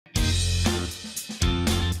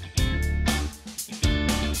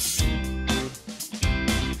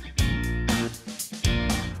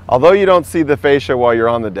Although you don't see the fascia while you're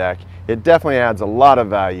on the deck, it definitely adds a lot of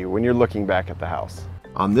value when you're looking back at the house.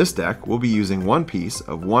 On this deck, we'll be using one piece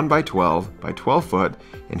of 1 by 12 by 12 foot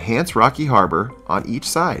Enhance Rocky Harbor on each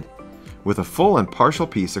side, with a full and partial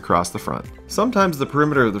piece across the front. Sometimes the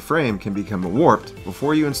perimeter of the frame can become warped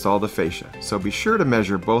before you install the fascia, so be sure to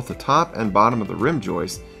measure both the top and bottom of the rim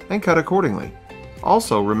joist and cut accordingly.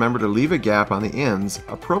 Also, remember to leave a gap on the ends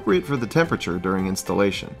appropriate for the temperature during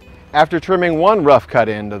installation. After trimming one rough cut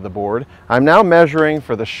end of the board, I'm now measuring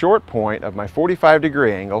for the short point of my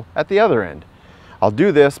 45-degree angle at the other end. I'll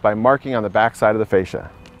do this by marking on the back side of the fascia.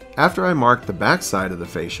 After I marked the back side of the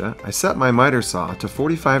fascia, I set my miter saw to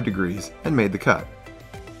 45 degrees and made the cut.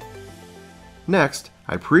 Next,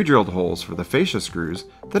 I pre-drilled holes for the fascia screws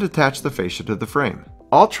that attach the fascia to the frame.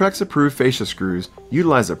 All Trex approved fascia screws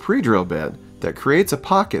utilize a pre-drill bit that creates a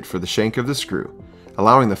pocket for the shank of the screw,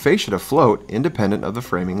 allowing the fascia to float independent of the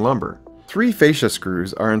framing lumber. 3 fascia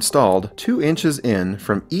screws are installed 2 inches in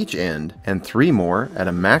from each end and 3 more at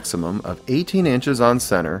a maximum of 18 inches on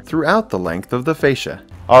center throughout the length of the fascia.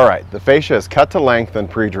 Alright, the fascia is cut to length and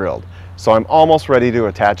pre-drilled, so I'm almost ready to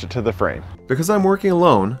attach it to the frame. Because I'm working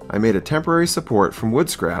alone, I made a temporary support from wood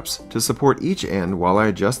scraps to support each end while I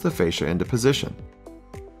adjust the fascia into position.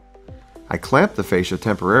 I clamped the fascia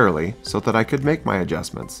temporarily so that I could make my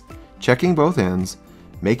adjustments, checking both ends,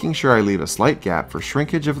 making sure I leave a slight gap for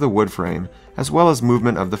shrinkage of the wood frame as well as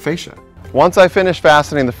movement of the fascia. Once I finish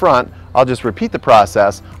fastening the front, I'll just repeat the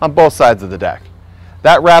process on both sides of the deck.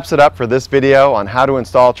 That wraps it up for this video on how to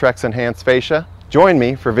install Trex Enhance fascia. Join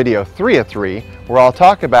me for video 3 of 3, where I'll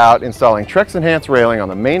talk about installing Trex Enhance railing on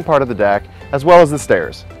the main part of the deck as well as the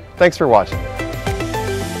stairs. Thanks for watching.